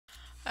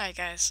Alright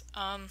guys,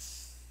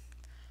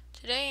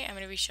 today I'm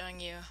going to be showing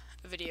you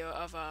a video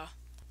of a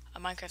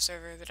Minecraft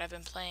server that I've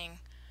been playing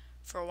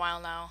for a while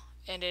now,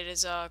 and it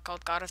is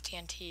called God of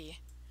TNT,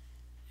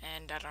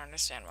 and I don't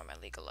understand why my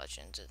League of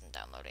Legends isn't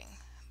downloading,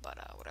 but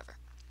whatever.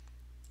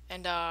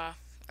 And I'm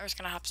just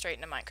going to hop straight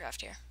into Minecraft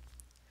here.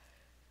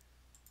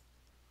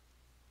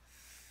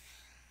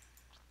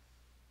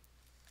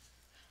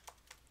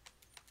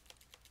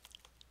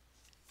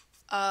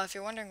 If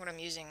you're wondering what I'm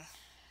using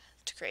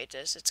to create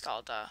this, it's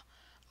called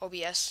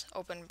OBS,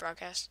 Open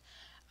Broadcast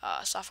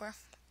software,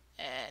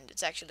 and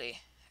it's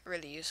actually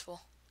really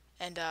useful,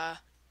 and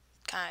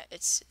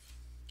it's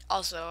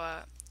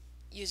also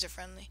user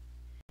friendly.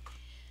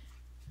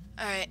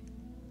 Alright,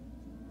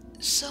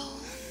 so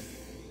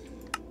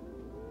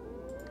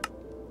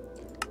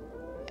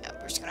yeah,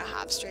 we're just gonna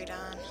hop straight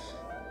on,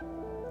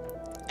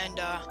 and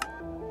the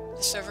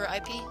server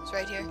IP is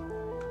right here,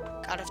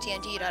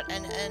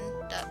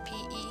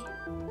 GODOFTNT.NN.PE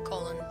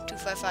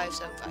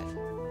 :25575.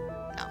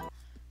 Now,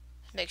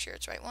 make sure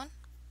it's right one.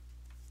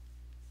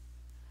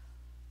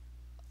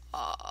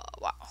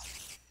 Wow.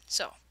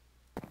 So,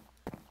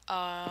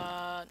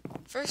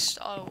 first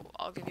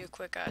I'll give you a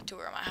quick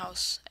tour of my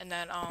house, and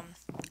then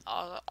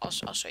I'll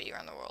show you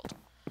around the world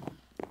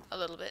a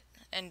little bit,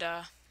 and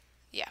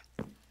yeah.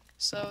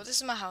 So this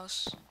is my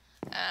house.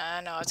 I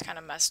know it's kind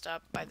of messed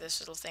up by this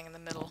little thing in the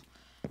middle.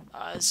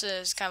 This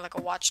is kind of like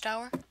a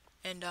watchtower,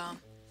 and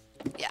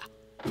yeah.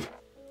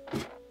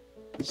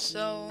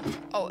 So,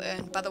 oh,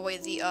 and by the way,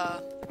 the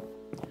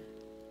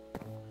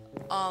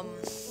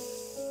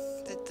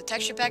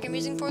texture pack I'm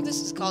using for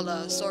this is called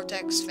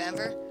Sortex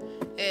Fanver.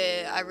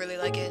 I really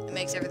like it. It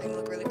makes everything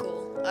look really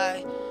cool.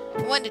 I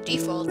went to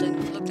default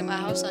and looked at my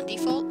house on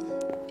default.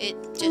 It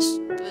just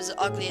was the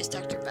ugliest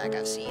texture pack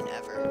I've seen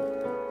ever.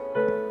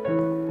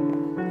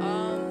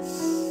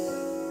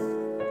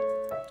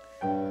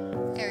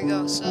 Here we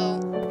go. So,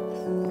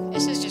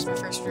 this is just my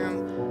first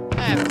room.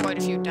 I have quite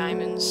a few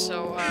diamonds,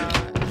 so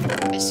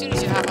as soon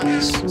as you hop on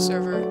this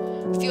server,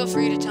 feel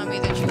free to tell me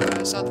that you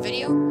saw the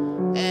video,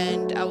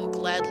 and I will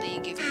gladly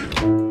give you,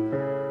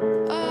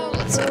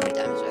 let's see how many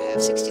diamonds do I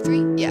have,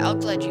 63? Yeah, I'll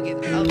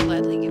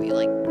gladly give you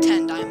like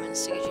 10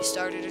 diamonds to get you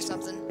started or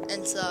something,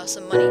 and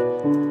some money.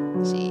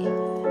 Let's see,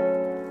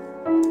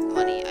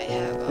 money, I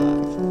have,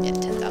 yeah,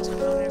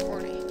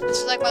 10,140.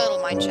 This is like my little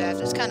mine shaft.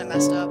 It's kind of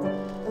messed up.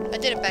 I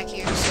did it back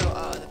here, so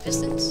the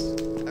pistons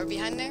are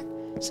behind there,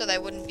 so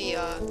that wouldn't be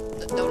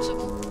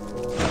noticeable.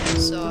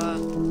 So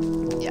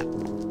yeah.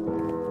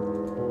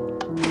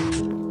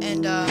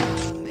 And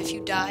if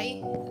you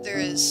die, there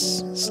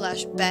is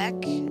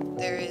 /back,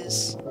 there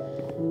is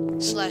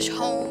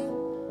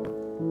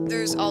 /home,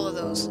 there's all of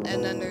those,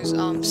 and then there's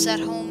set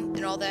home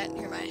and all that.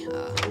 Here are my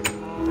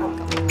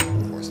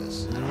couple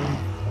horses. I don't know.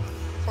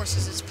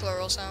 Horses is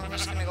plural, so I'm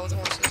just gonna go with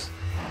horses.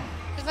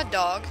 Here's my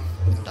dog.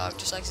 The dog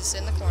just likes to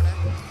sit in the corner,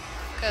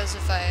 because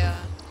if I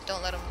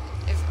don't let him,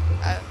 if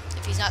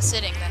he's not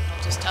sitting, then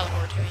he'll just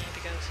teleport to me,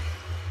 because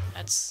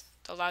that's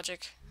the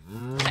logic.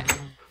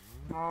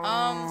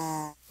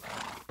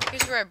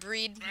 Here's where I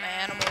breed my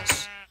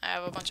animals. I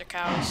have a bunch of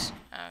cows.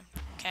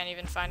 Can't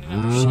even find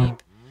another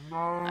sheep.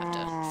 I have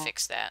to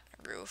fix that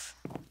roof.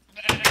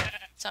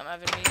 Something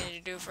I've been meaning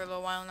to do for a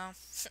little while now.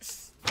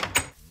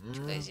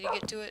 Too lazy to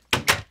get to it.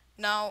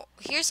 Now,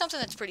 here's something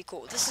that's pretty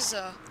cool. This is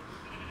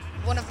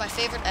one of my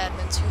favorite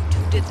admins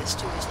who did this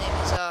too. His name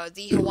is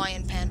the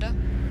Hawaiian Panda.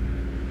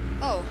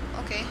 Oh,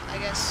 okay. I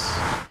guess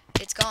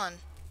it's gone.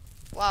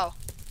 Wow.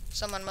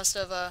 Someone must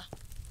have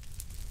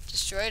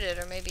destroyed it,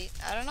 or maybe,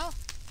 I don't know.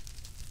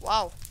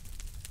 Wow.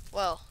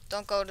 Well,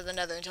 don't go to the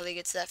nether until he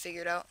gets that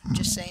figured out.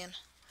 Just saying.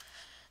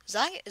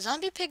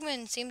 Zombie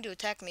pigmen seem to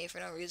attack me for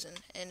no reason,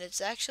 and it's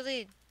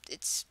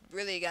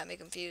really got me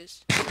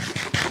confused. There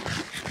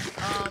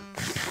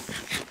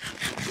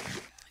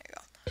you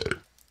go.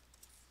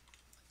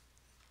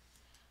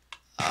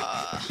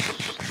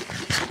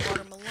 Some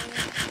watermelon.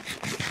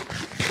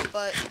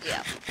 But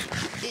yeah,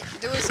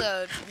 there was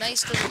a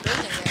nice little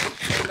building there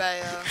made by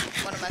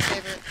one of my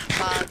favorite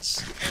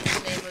mods, and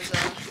his name was the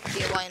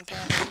Hawaiian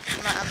Panda.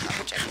 I'm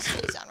gonna check to see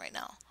if he's on right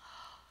now.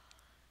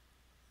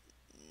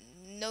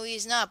 No,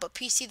 he's not, but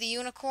PC the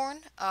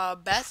Unicorn,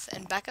 Beth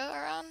and Becca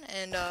are on,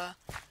 and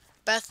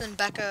Beth and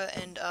Becca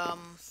and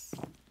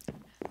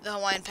the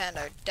Hawaiian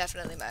Panda are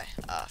definitely my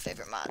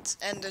favorite mods.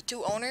 And the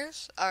two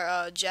owners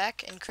are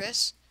Jack and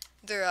Chris.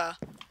 They're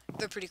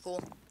pretty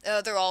cool.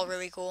 They're all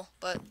really cool,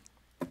 but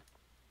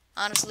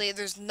honestly,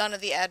 there's none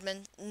of the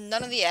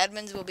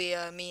admins will be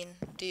mean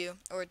to you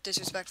or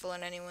disrespectful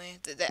in any way.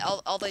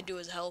 All they do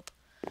is help.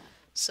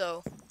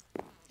 So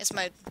it's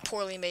my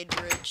poorly made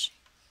bridge.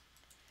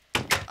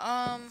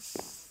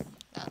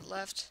 Not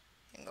left.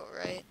 You can go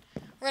right.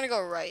 We're gonna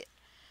go right.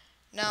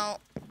 Now,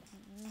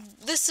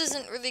 this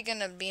isn't really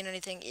gonna mean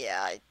anything.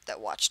 Yeah, that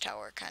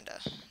watchtower kind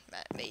of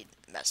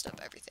messed up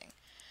everything.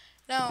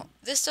 Now,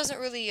 this doesn't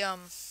really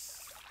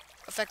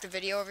affect the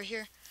video over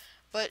here,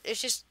 but it's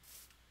just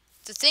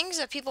the things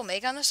that people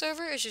make on the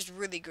server is just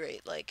really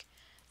great. Like,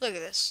 look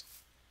at this.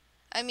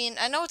 I mean,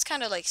 I know it's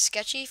kind of like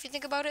sketchy if you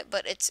think about it,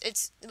 but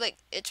it's like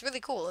it's really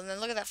cool. And then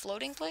look at that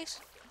floating place.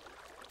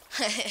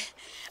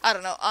 I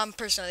don't know. I'm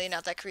personally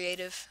not that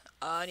creative.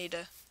 I need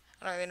to.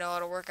 I don't really know how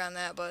to work on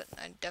that, but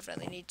I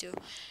definitely need to.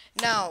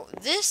 Now,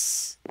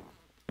 this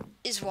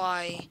is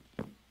why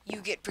you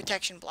get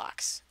protection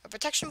blocks. A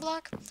protection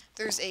block,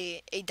 there's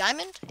a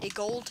diamond, a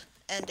gold,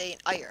 and an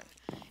iron.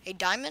 A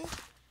diamond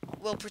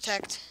will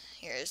protect,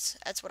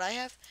 that's what I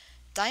have.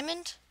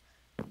 Diamond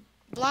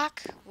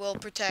block will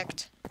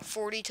protect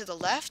 40 to the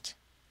left,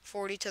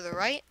 40 to the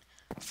right,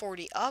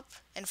 40 up,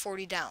 and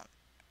 40 down.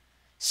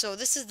 So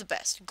this is the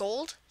best.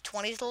 Gold,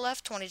 20 to the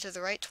left, 20 to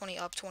the right, 20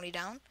 up, 20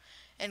 down.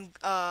 And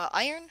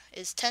iron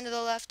is 10 to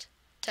the left,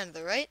 10 to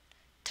the right,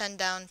 10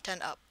 down,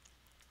 10 up.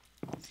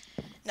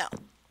 Now,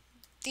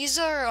 these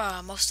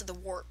are most of the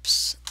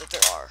warps that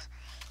there are.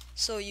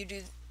 So you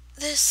do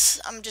this.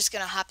 I'm just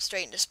going to hop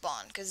straight into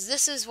spawn, because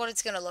this is what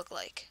it's going to look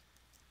like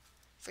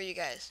for you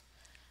guys.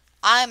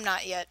 I'm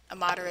not yet a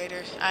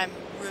moderator. I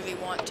really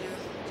want to,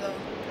 though.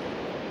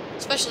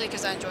 Especially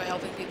because I enjoy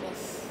helping people.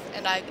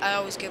 And I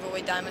always give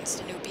away diamonds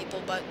to new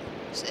people, but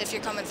if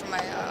you're coming from my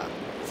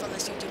from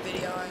this YouTube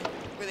video, I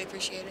really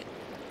appreciate it.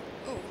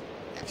 Ooh,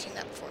 never seen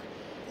that before.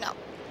 Now,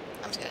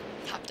 I'm just going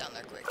to hop down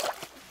there quick.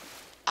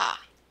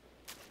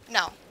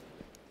 Now,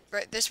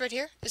 this right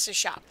here, this is a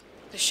shop.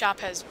 The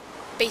shop has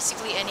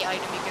basically any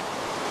item you can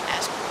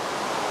ask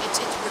for. It's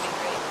really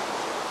great.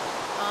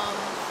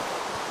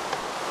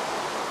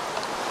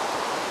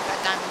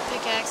 Got diamond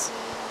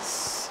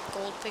pickaxes,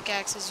 gold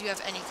pickaxes, you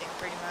have anything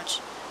pretty much.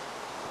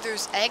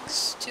 There's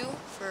eggs too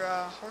for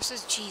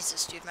horses.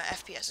 Jesus, dude, my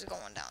FPS is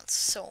going down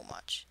so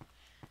much.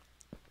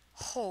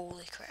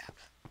 Holy crap.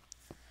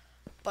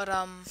 But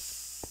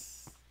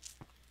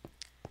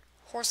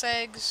horse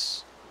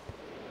eggs.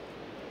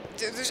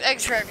 There's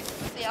eggs for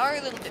everything. They are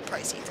a little bit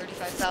pricey,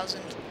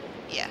 35,000.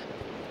 Yeah.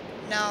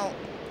 Now,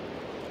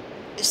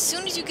 as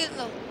soon as you get in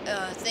the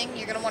thing,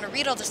 you're gonna want to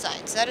read all the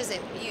signs. That is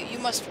it. You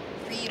must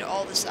read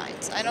all the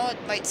signs. I know it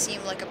might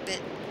seem like a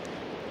bit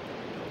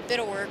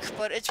of work,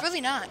 but it's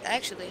really not,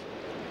 actually.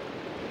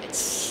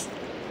 It's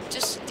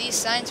just these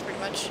signs, pretty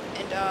much.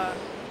 And oh,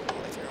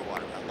 I threw a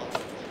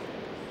watermelon.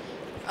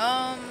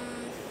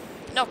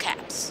 No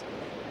caps.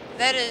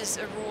 That is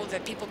a rule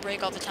that people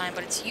break all the time,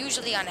 but it's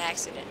usually on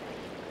accident.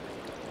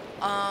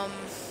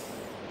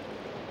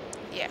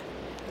 Yeah.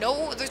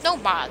 No, there's no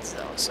mods,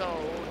 though, so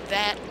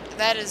that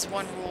is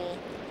one rule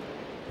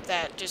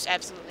that just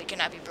absolutely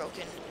cannot be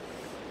broken.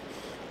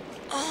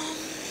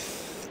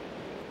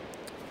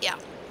 Yeah,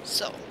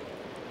 so.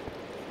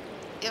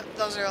 Yep,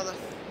 those are all the,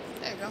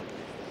 there you go.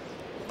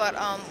 But,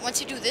 once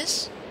you do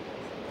this,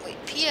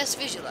 wait, PS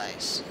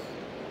visualize.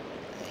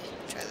 Let me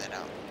try that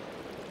out.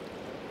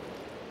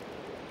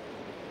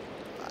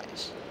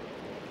 Visualize.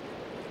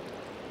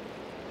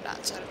 Not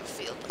inside of a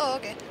field. Oh,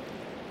 okay.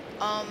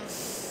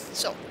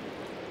 So.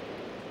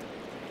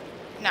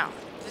 Now,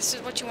 this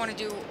is what you want to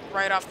do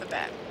right off the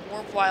bat.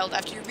 Warp Wild,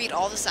 after you read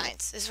all the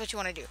signs, this is what you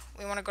want to do.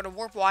 We want to go to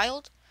Warp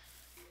Wild,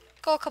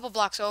 go a couple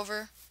blocks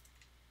over.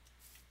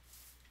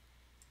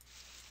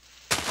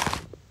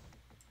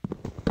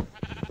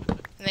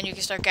 And then you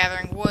can start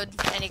gathering wood,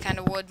 any kind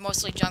of wood,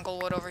 mostly jungle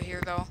wood over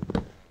here though.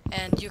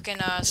 And you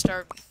can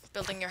start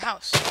building your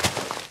house.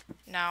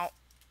 Now,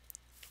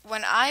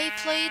 when I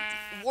played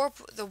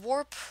Warp, the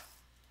Warp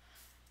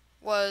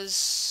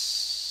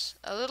was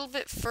a little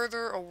bit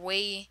further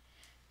away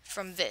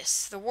from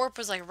this. The Warp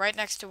was like right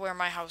next to where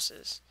my house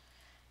is.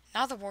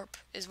 Now the Warp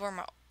is where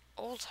my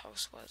old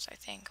house was, I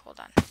think. Hold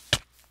on.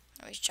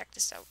 Let me check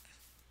this out.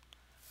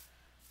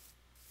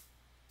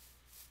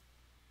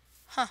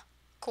 Huh.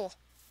 Cool.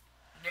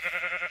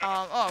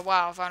 Oh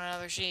wow, I found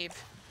another sheep.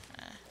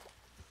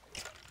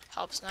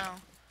 Helps now.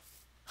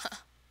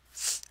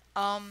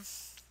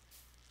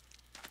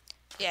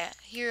 Yeah,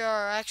 here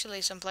are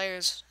actually some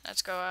players.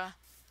 Let's go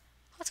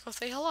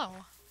say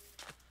hello.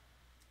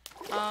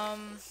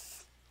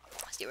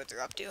 Let's see what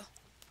they're up to.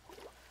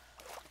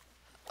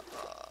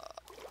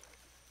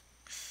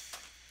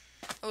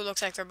 Oh,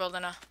 looks like they're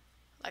building a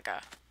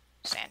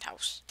sand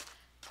house.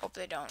 Hope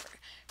they don't.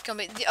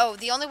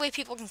 The only way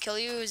people can kill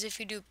you is if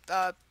you do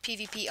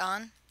PvP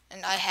on,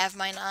 and I have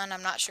mine on.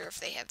 I'm not sure if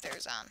they have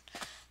theirs on,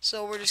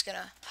 so we're just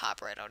gonna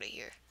hop right out of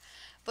here.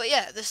 But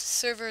yeah, this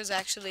server is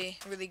actually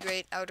really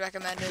great. I would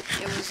recommend it.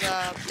 It was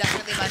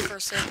definitely my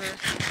first server,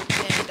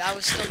 and I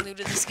was still new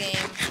to this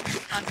game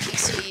on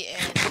PC,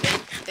 and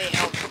they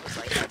helped with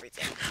like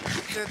everything.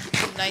 They're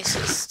the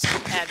nicest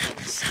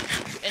admins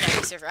in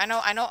every server. I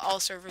know all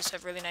servers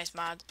have really nice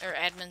mods or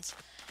admins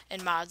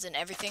and mods and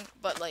everything,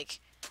 but like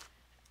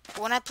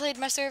when I played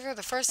my server,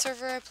 the first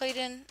server I played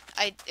in,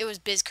 it was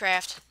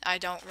BizCraft. I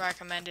don't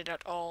recommend it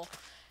at all.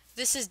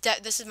 This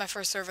is my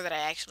first server that I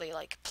actually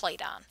like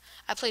played on.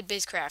 I played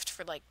BizCraft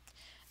for like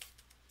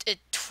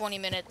 20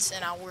 minutes,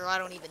 an hour, I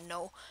don't even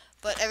know.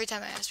 But every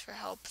time I asked for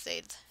help,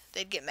 they'd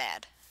get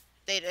mad.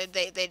 They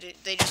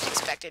just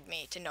expected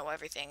me to know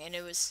everything, and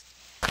it was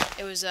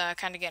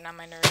kind of getting on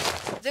my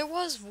nerves. There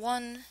was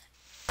one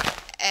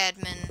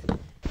admin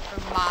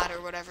or mod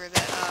or whatever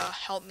that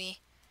helped me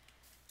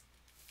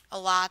a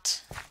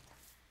lot,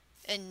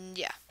 and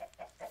yeah.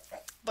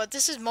 But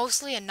this is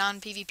mostly a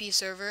non-PvP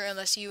server,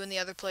 unless you and the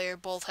other player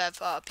both have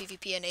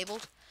PvP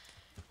enabled.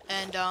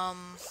 And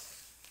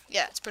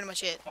yeah, that's pretty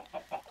much it.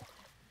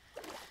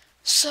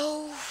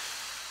 So,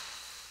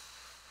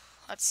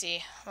 let's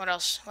see, what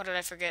else? What did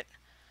I forget?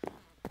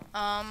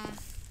 Yeah,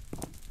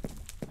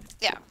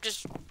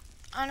 just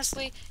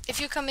honestly, if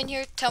you come in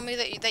here, tell me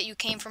that you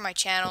came from my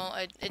channel.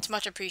 It's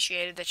much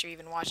appreciated that you're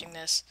even watching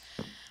this.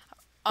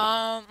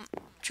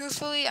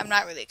 Truthfully, I'm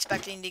not really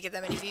expecting to get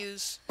that many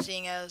views,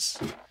 seeing as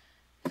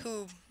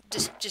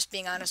just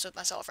being honest with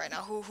myself right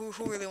now,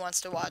 who really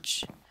wants to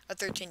watch a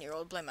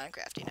 13-year-old play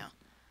Minecraft, you know?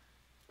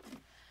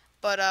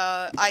 But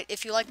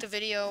if you like the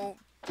video,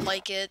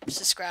 like it,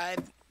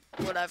 subscribe,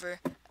 whatever,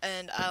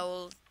 and I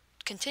will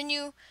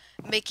continue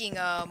making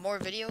more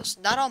videos.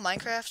 Not all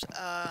Minecraft.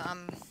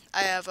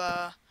 I have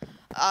a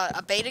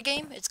beta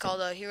game. It's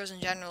called Heroes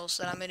and Generals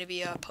that I'm going to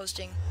be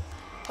posting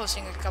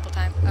a couple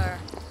times, or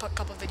a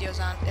couple videos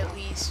on at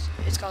least.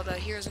 It's called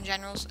Heroes and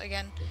Generals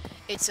again.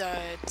 It's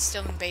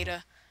still in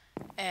beta.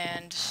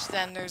 And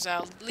then there's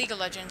League of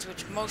Legends,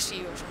 which most of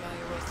you are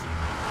familiar with.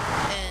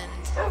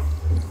 And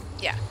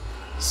yeah,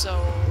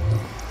 so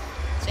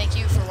thank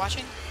you for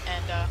watching,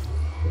 and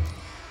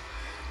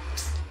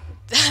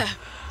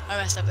I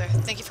messed up there.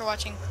 Thank you for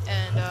watching,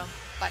 and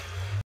bye.